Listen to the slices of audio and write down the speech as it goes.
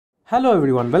Hello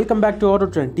everyone, welcome back to Auto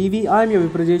Trend TV. I am your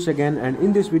Viprajesh again, and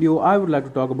in this video I would like to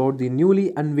talk about the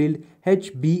newly unveiled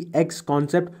HBX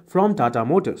concept from Tata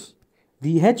Motors.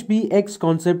 The HBX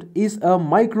concept is a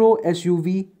micro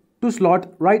SUV to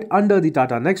slot right under the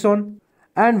Tata Nexon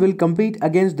and will compete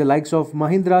against the likes of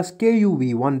Mahindra's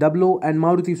KUV100 and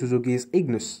Maruti Suzuki's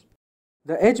Ignis.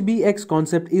 The HBX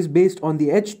concept is based on the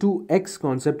H2X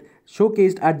concept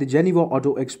showcased at the Geneva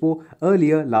Auto Expo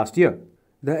earlier last year.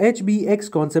 The HBX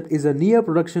concept is a near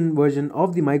production version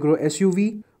of the micro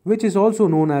SUV, which is also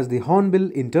known as the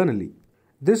Hornbill internally.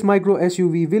 This micro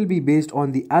SUV will be based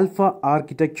on the Alpha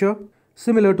architecture,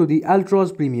 similar to the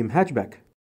Altroz premium hatchback.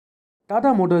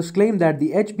 Tata Motors claim that the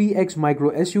HBX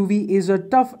micro SUV is a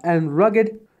tough and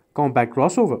rugged compact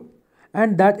crossover,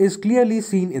 and that is clearly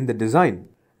seen in the design.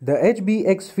 The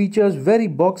HBX features very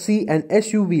boxy and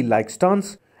SUV-like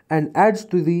stance and adds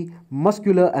to the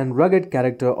muscular and rugged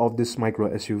character of this micro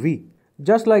SUV.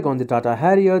 Just like on the Tata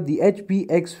Harrier, the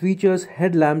HBX features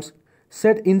headlamps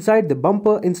set inside the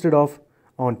bumper instead of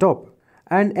on top,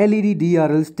 and LED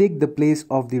DRLs take the place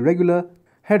of the regular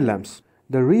headlamps.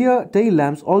 The rear tail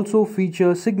lamps also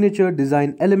feature signature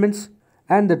design elements,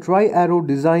 and the tri-arrow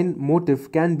design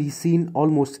motif can be seen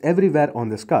almost everywhere on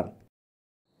this car.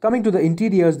 Coming to the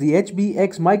interiors, the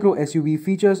HBX micro SUV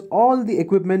features all the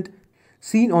equipment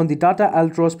seen on the Tata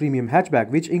Altroz premium hatchback,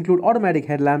 which include automatic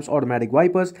headlamps, automatic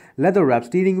wipers, leather-wrapped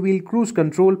steering wheel, cruise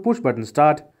control, push-button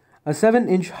start, a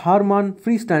 7-inch Harman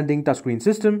freestanding touchscreen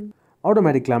system,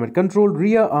 automatic climate control,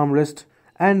 rear armrest,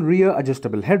 and rear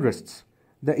adjustable headrests.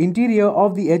 The interior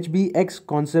of the HBX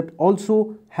concept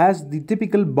also has the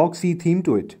typical boxy theme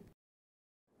to it.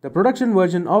 The production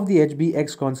version of the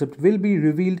HBX concept will be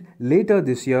revealed later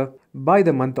this year by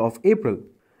the month of April,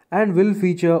 and will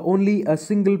feature only a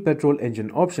single petrol engine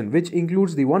option, which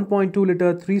includes the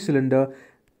 1.2-litre 3-cylinder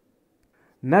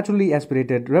naturally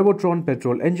aspirated Revotron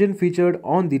petrol engine featured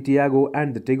on the Tiago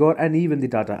and the Tigor and even the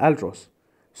Tata Altroz.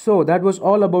 So that was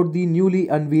all about the newly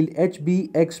unveiled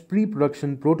HBX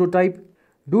pre-production prototype.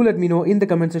 Do let me know in the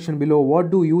comment section below what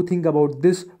do you think about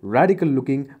this radical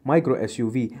looking micro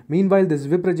SUV. Meanwhile, this is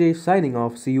Viprajesh signing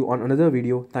off. See you on another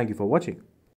video. Thank you for watching.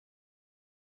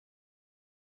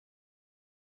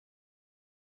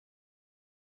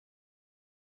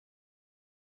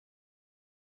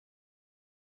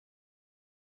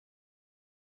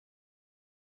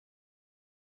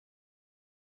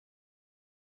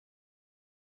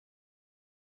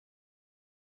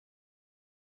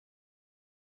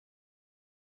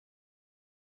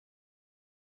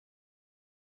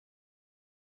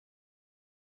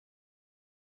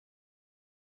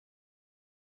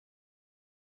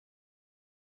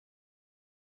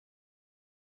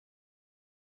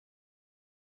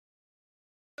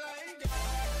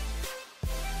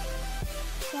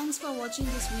 Thanks for watching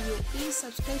this video. Please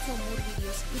subscribe for more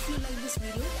videos. If you like this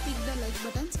video, click the like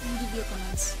buttons and give your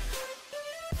comments.